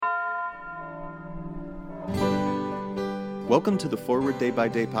Welcome to the Forward Day by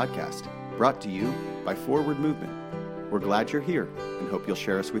Day podcast, brought to you by Forward Movement. We're glad you're here and hope you'll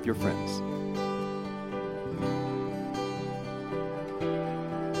share us with your friends.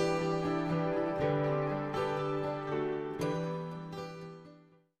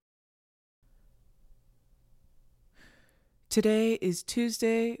 Today is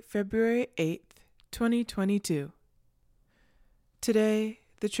Tuesday, February 8th, 2022. Today,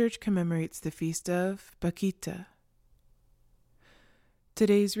 the church commemorates the feast of Bakita.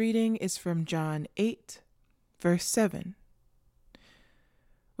 Today's reading is from John 8, verse 7.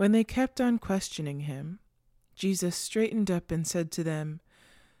 When they kept on questioning him, Jesus straightened up and said to them,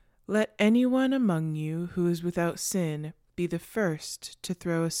 "Let anyone among you who is without sin be the first to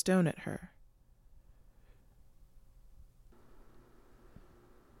throw a stone at her."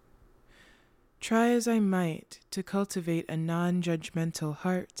 Try as I might to cultivate a non-judgmental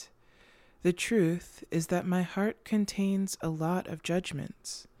heart, the truth is that my heart contains a lot of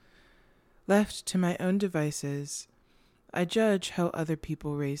judgments. Left to my own devices, I judge how other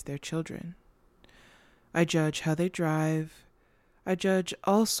people raise their children. I judge how they drive. I judge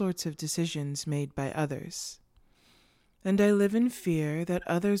all sorts of decisions made by others. And I live in fear that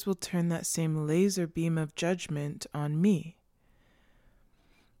others will turn that same laser beam of judgment on me.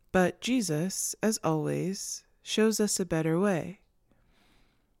 But Jesus, as always, shows us a better way.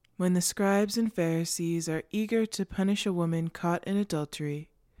 When the scribes and Pharisees are eager to punish a woman caught in adultery,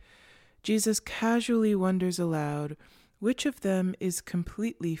 Jesus casually wonders aloud which of them is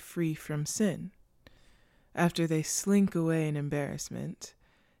completely free from sin. After they slink away in embarrassment,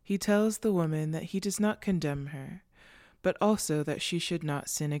 he tells the woman that he does not condemn her, but also that she should not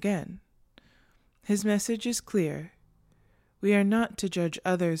sin again. His message is clear. We are not to judge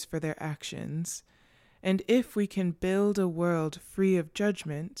others for their actions, and if we can build a world free of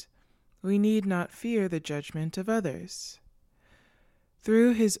judgment, we need not fear the judgment of others.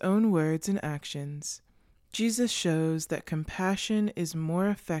 Through his own words and actions, Jesus shows that compassion is more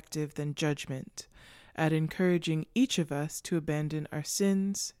effective than judgment at encouraging each of us to abandon our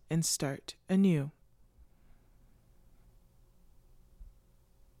sins and start anew.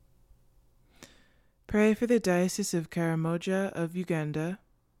 Pray for the Diocese of Karamoja of Uganda.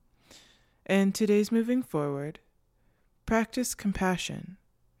 And today's moving forward, practice compassion,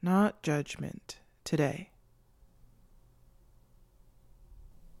 not judgment, today.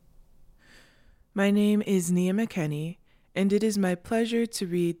 My name is Nia McKenney, and it is my pleasure to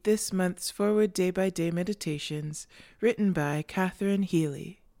read this month's Forward Day by Day Meditations written by Catherine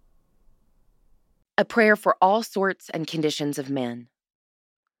Healy. A prayer for all sorts and conditions of men.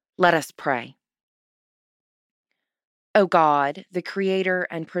 Let us pray. O God, the creator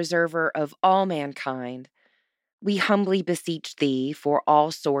and preserver of all mankind, we humbly beseech thee for all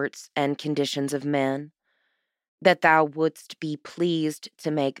sorts and conditions of men, that thou wouldst be pleased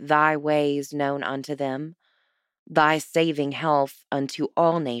to make thy ways known unto them, thy saving health unto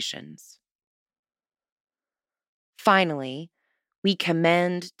all nations. Finally, we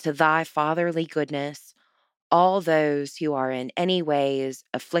commend to thy fatherly goodness all those who are in any ways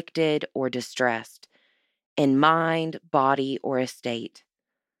afflicted or distressed, in mind, body, or estate,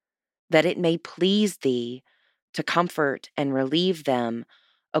 that it may please thee to comfort and relieve them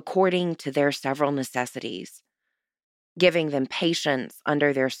according to their several necessities, giving them patience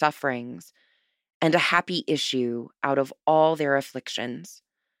under their sufferings and a happy issue out of all their afflictions.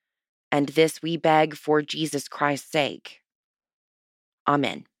 And this we beg for Jesus Christ's sake.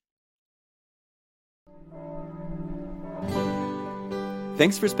 Amen.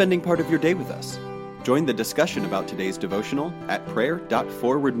 Thanks for spending part of your day with us. Join the discussion about today's devotional at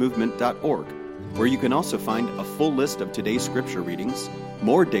prayer.forwardmovement.org, where you can also find a full list of today's scripture readings,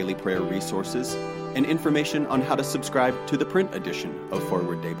 more daily prayer resources, and information on how to subscribe to the print edition of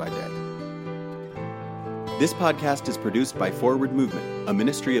Forward Day by Day. This podcast is produced by Forward Movement, a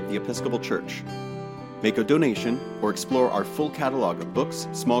ministry of the Episcopal Church. Make a donation or explore our full catalog of books,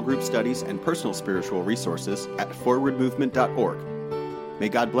 small group studies, and personal spiritual resources at forwardmovement.org. May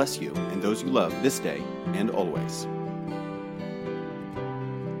God bless you and those you love this day and always.